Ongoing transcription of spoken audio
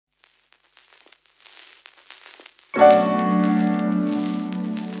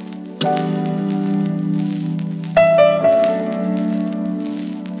What's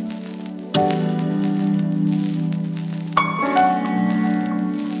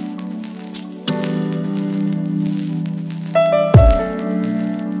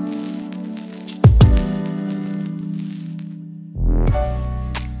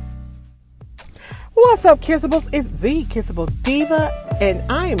up, Kissables? It's the Kissable Diva, and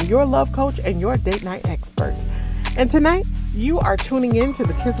I am your love coach and your date night expert. And tonight, you are tuning in to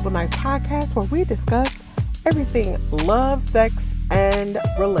the Kissable Nights podcast, where we discuss everything love, sex, and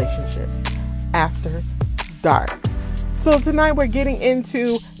relationships after dark. So tonight, we're getting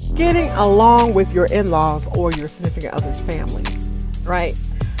into getting along with your in-laws or your significant other's family, right?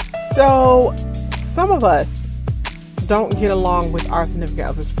 So some of us don't get along with our significant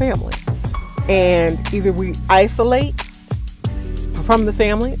other's family. And either we isolate from the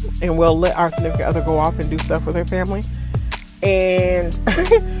family and we'll let our significant other go off and do stuff with their family, and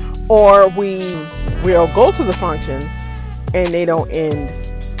or we'll go to the functions and they don't end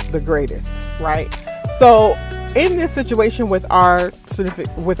the greatest, right? So in this situation with our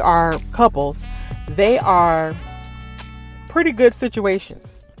couples, they are pretty good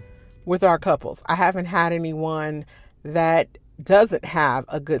situations with our couples. I haven't had anyone that doesn't have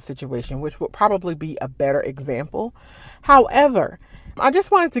a good situation, which would probably be a better example. However, I just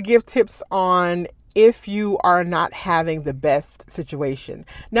wanted to give tips on if you are not having the best situation.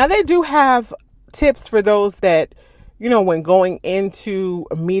 Now, they do have tips for those that, when going into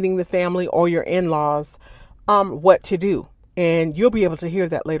meeting the family or your in-laws, what to do. And you'll be able to hear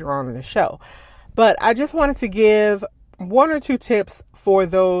that later on in the show. But I just wanted to give one or two tips for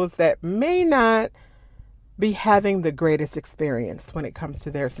those that may not be having the greatest experience when it comes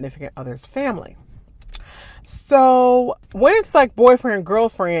to their significant other's family. So when it's like boyfriend,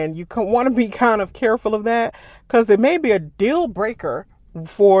 girlfriend, you want to be kind of careful of that, because it may be a deal breaker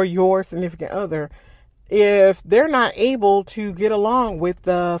for your significant other if they're not able to get along with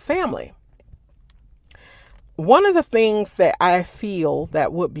the family. One of the things that I feel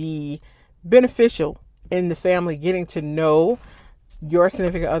that would be beneficial in the family getting to know your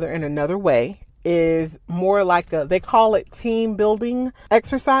significant other in another way is more like they call it team building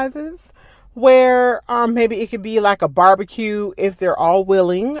exercises, where maybe it could be like a barbecue if they're all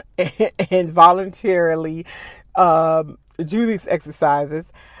willing and voluntarily do these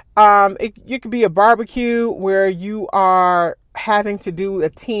exercises. It could be a barbecue where you are having to do a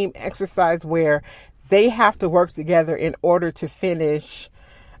team exercise where they have to work together in order to finish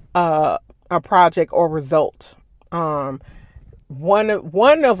a project or result. One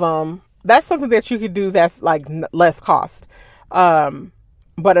of them, that's something that you could do that's like less cost.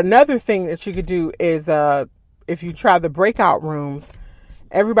 But another thing that you could do is if you try the breakout rooms,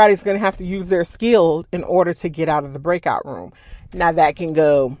 everybody's going to have to use their skill in order to get out of the breakout room. Now, that can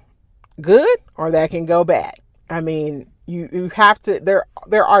go good or that can go bad. I mean, you have to,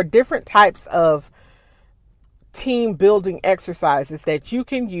 there are different types of team building exercises that you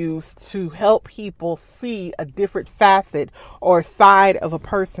can use to help people see a different facet or side of a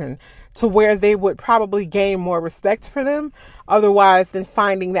person, to where they would probably gain more respect for them otherwise than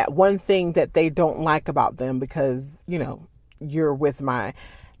finding that one thing that they don't like about them because, you're with my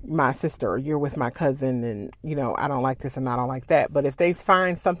sister or you're with my cousin and, I don't like this and I don't like that. But if they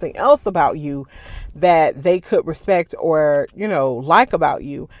find something else about you that they could respect or, like about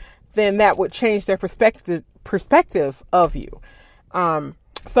you, then that would change their perspective of you.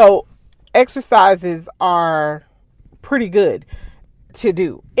 So exercises are pretty good to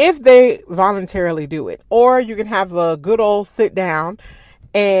do if they voluntarily do it, or you can have a good old sit down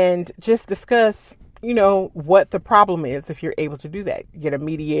and just discuss, what the problem is. If you're able to do that, get a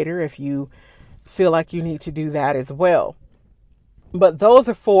mediator if you feel like you need to do that as well. But those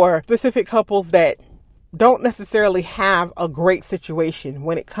are for specific couples that don't necessarily have a great situation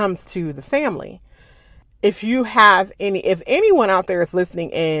when it comes to the family. If anyone out there is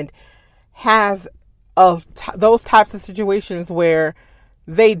listening and has those types of situations where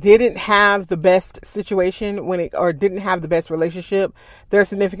they didn't have the best situation or didn't have the best relationship, their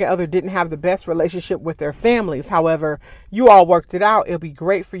significant other didn't have the best relationship with their families. However, you all worked it out. It'll be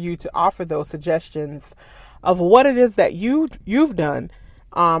great for you to offer those suggestions of what it is that you've done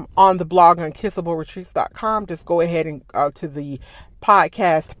on the blog on kissableretreats.com. Just go ahead and to the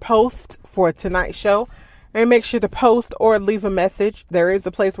podcast post for tonight's show. And make sure to post or leave a message. There is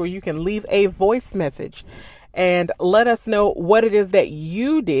a place where you can leave a voice message and let us know what it is that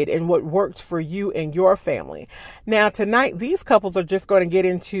you did and what worked for you and your family. Now, tonight, these couples are just going to get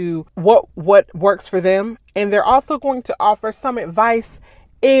into what works for them. And they're also going to offer some advice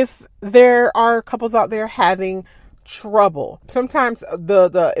if there are couples out there having trouble. Sometimes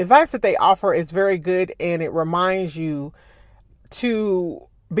the advice that they offer is very good, and it reminds you to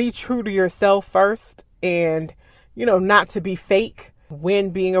be true to yourself first, and not to be fake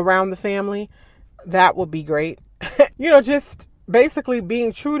when being around the family. That would be great. Just basically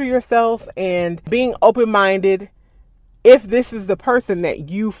being true to yourself and being open-minded. If this is the person that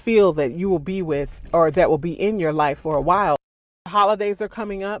you feel that you will be with, or that will be in your life for a while. Holidays are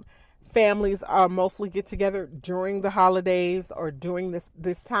coming up. Families are mostly get together during the holidays or during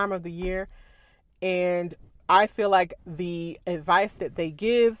this time of the year. And I feel like the advice that they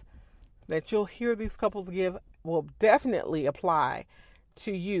give, that you'll hear these couples give, will definitely apply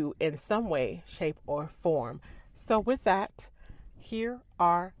to you in some way, shape, or form. So with that, here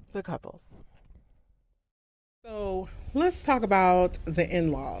are the couples. So let's talk about the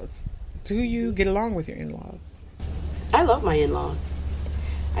in-laws. Do you get along with your in-laws? I love my in-laws.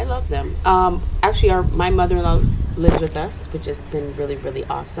 I love them. Actually, my mother-in-law lives with us, which has been really, really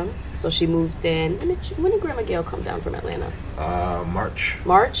awesome. So she moved in. When did Grandma Gail come down from Atlanta? March.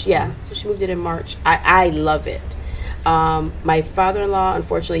 March, yeah. So she moved in March. I love it. My father-in-law,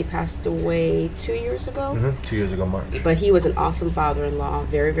 unfortunately, passed away 2 years ago. 2 years ago, March. But he was an awesome father-in-law.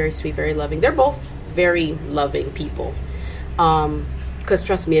 Very, very sweet, very loving. They're both very loving people. Because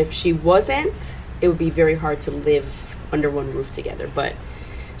trust me, if she wasn't, it would be very hard to live under one roof together. But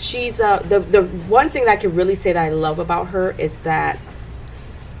she's the one thing that I can really say that I love about her is that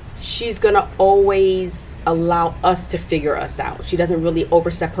she's gonna always allow us to figure us out. She doesn't really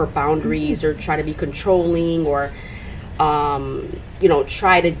overstep her boundaries or try to be controlling or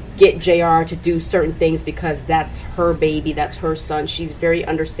try to get JR to do certain things because that's her baby, that's her son. She's very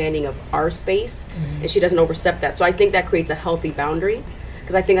understanding of our space, and she doesn't overstep that. So I think that creates a healthy boundary,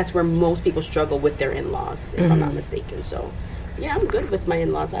 because I think that's where most people struggle with their in-laws, if I'm not mistaken. So yeah, I'm good with my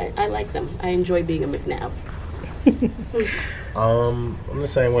in-laws. I like them. I enjoy being a McNabb. I'm the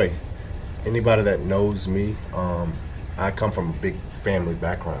same way. Anybody that knows me, I come from a big family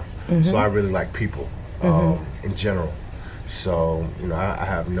background, so I really like people in general. So I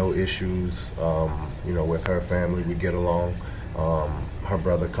have no issues with her family. We get along. Her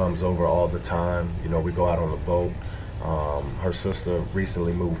brother comes over all the time. We go out on the boat. Her sister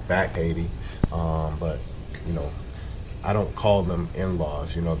recently moved back to Haiti, but I don't call them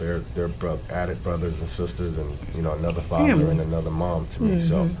in-laws. They're added brothers and sisters, and another father Family. and another mom to me.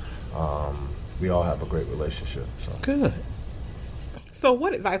 So we all have a great relationship. So Good. So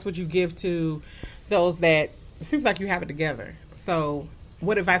what advice would you give to those that, it seems like you have it together. So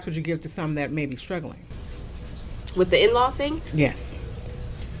what advice would you give to some that may be struggling? With the in-law thing? Yes.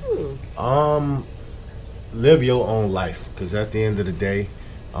 Live your own life, because at the end of the day,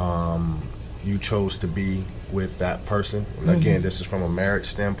 you chose to be with that person. And again, this is from a marriage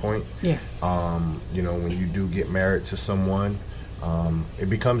standpoint. Yes. When you do get married to someone, it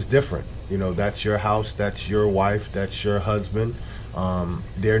becomes different. That's your house, that's your wife, that's your husband.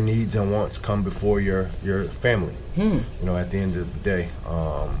 Their needs and wants come before your family. At the end of the day.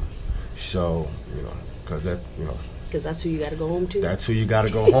 Because that's who you got to go home to. That's who you got to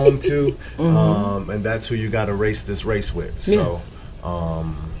go home to, and that's who you got to race this race with. So, Yes.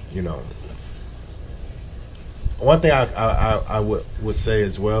 One thing I would say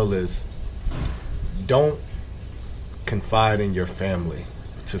as well is, don't confide in your family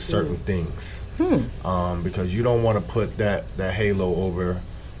to certain things, because you don't want to put that halo over,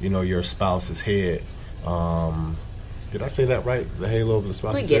 your spouse's head. Did I say that right? The halo over the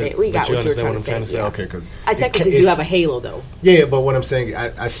spouse's head? We get it. We got what you were trying to say. Trying to say? Yeah. Okay, because I technically do have a halo, though. Yeah, but what I'm saying,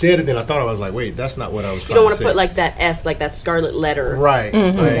 I said it, then I thought I was like, wait, that's not what I was trying to say. You don't want to put like that S, like that scarlet letter. Right.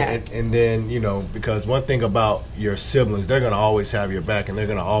 Yeah. And then, because one thing about your siblings, they're going to always have your back, and they're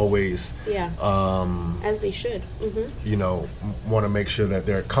going to always, as they should. want to make sure that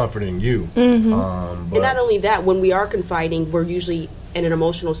they're comforting you. And not only that, when we are confiding, we're usually in an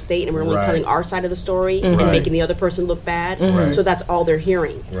emotional state, and we're only telling our side of the story and making the other person look bad. So that's all they're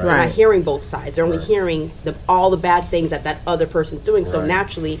hearing. They're not hearing both sides. They're only hearing all the bad things that other person's doing. So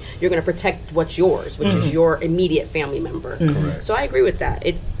naturally, you're going to protect what's yours, which is your immediate family member. So I agree with that.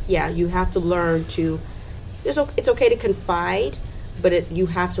 You have to learn to. It's okay to confide, but you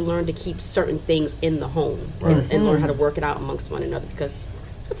have to learn to keep certain things in the home and learn how to work it out amongst one another, because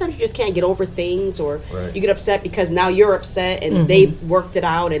sometimes you just can't get over things, or you get upset because now you're upset and they've worked it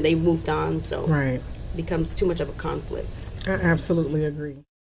out and they've moved on. So it becomes too much of a conflict. I absolutely agree.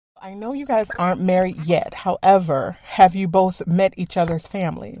 I know you guys aren't married yet. However, have you both met each other's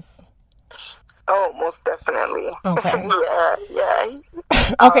families? Oh, most definitely. Okay. Yeah.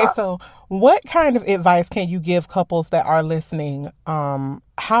 Okay, so What kind of advice can you give couples that are listening,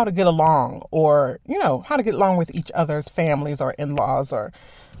 how to get along, or, how to get along with each other's families or in-laws or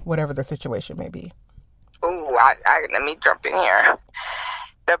whatever the situation may be? Ooh, let me jump in here.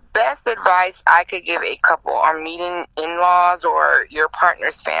 The best advice I could give a couple on meeting in-laws or your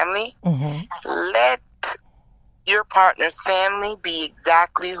partner's family, let your partner's family be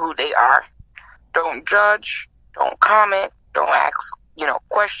exactly who they are. Don't judge, don't comment, don't ask,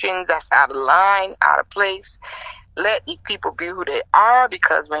 questions that's out of line, out of place. Let these people be who they are,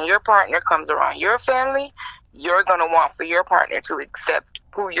 because when your partner comes around your family, you're going to want for your partner to accept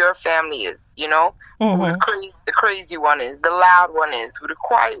who your family is, who the crazy one is, the loud one is, who the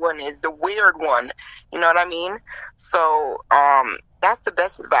quiet one is, the weird one, you know what I mean? So that's the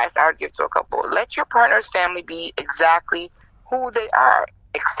best advice I would give to a couple. Let your partner's family be exactly who they are.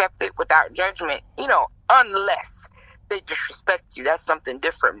 Accept it without judgment, unless they disrespect you. That's something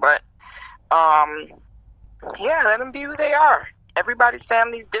different. But let them be who they are. Everybody's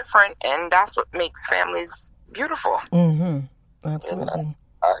family is different, and that's what makes families beautiful. Absolutely.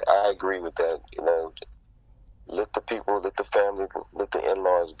 I agree with that. Let the people, let the family, let the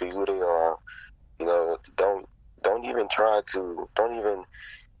in-laws be who they are. Don't even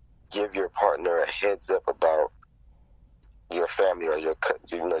give your partner a heads up about your family or your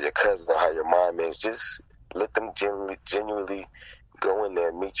cousin or how your mom is. Just let them genuinely go in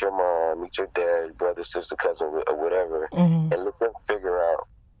there, meet your mom, meet your dad, brother, sister, cousin, or whatever, and let them figure out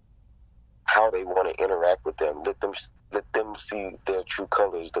how they want to interact with them. Let them see their true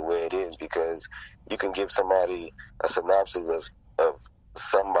colors the way it is, because you can give somebody a synopsis of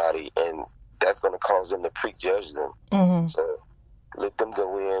somebody, and that's going to cause them to prejudge them. So let them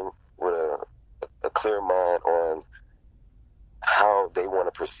go in with a clear mind on how they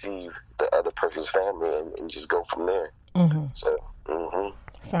want to perceive the other person's family, and just go from there. So,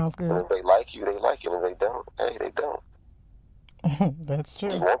 sounds good. And if they like you, they like you. And if they don't, hey, they don't. That's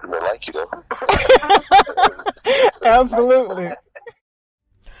true. You want them to like you, though. Absolutely.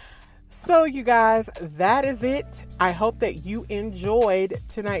 So, you guys, that is it. I hope that you enjoyed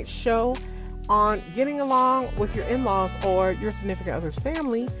tonight's show on getting along with your in-laws or your significant other's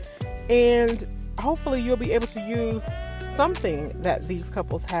family. And hopefully you'll be able to use something that these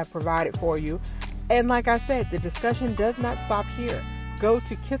couples have provided for you. And like I said, the discussion does not stop here. Go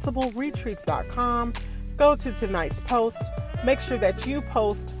to kissableretreats.com. Go to tonight's post. Make sure that you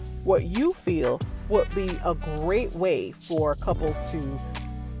post what you feel would be a great way for couples to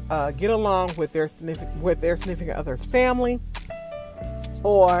get along with their significant other's family,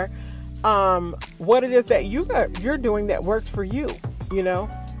 or what it is that you're doing that works for you.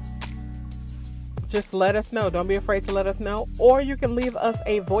 Just let us know. Don't be afraid to let us know. Or you can leave us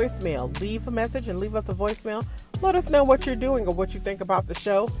a voicemail. Leave a message and leave us a voicemail. Let us know what you're doing or what you think about the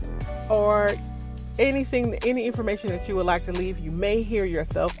show, or any information that you would like to leave. You may hear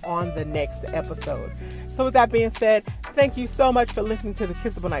yourself on the next episode. So with that being said, thank you so much for listening to the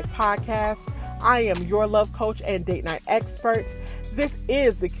Kissable Nights podcast. I am your love coach and date night expert. This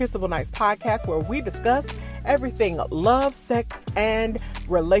is the Kissable Nights podcast, where we discuss everything love, sex, and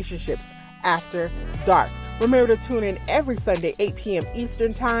relationships after dark. Remember to tune in every Sunday, 8 p.m.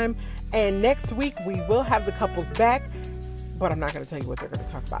 Eastern time. And next week, we will have the couples back, but I'm not going to tell you what they're going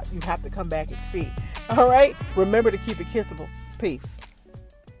to talk about. You have to come back and see. All right? Remember to keep it kissable. Peace.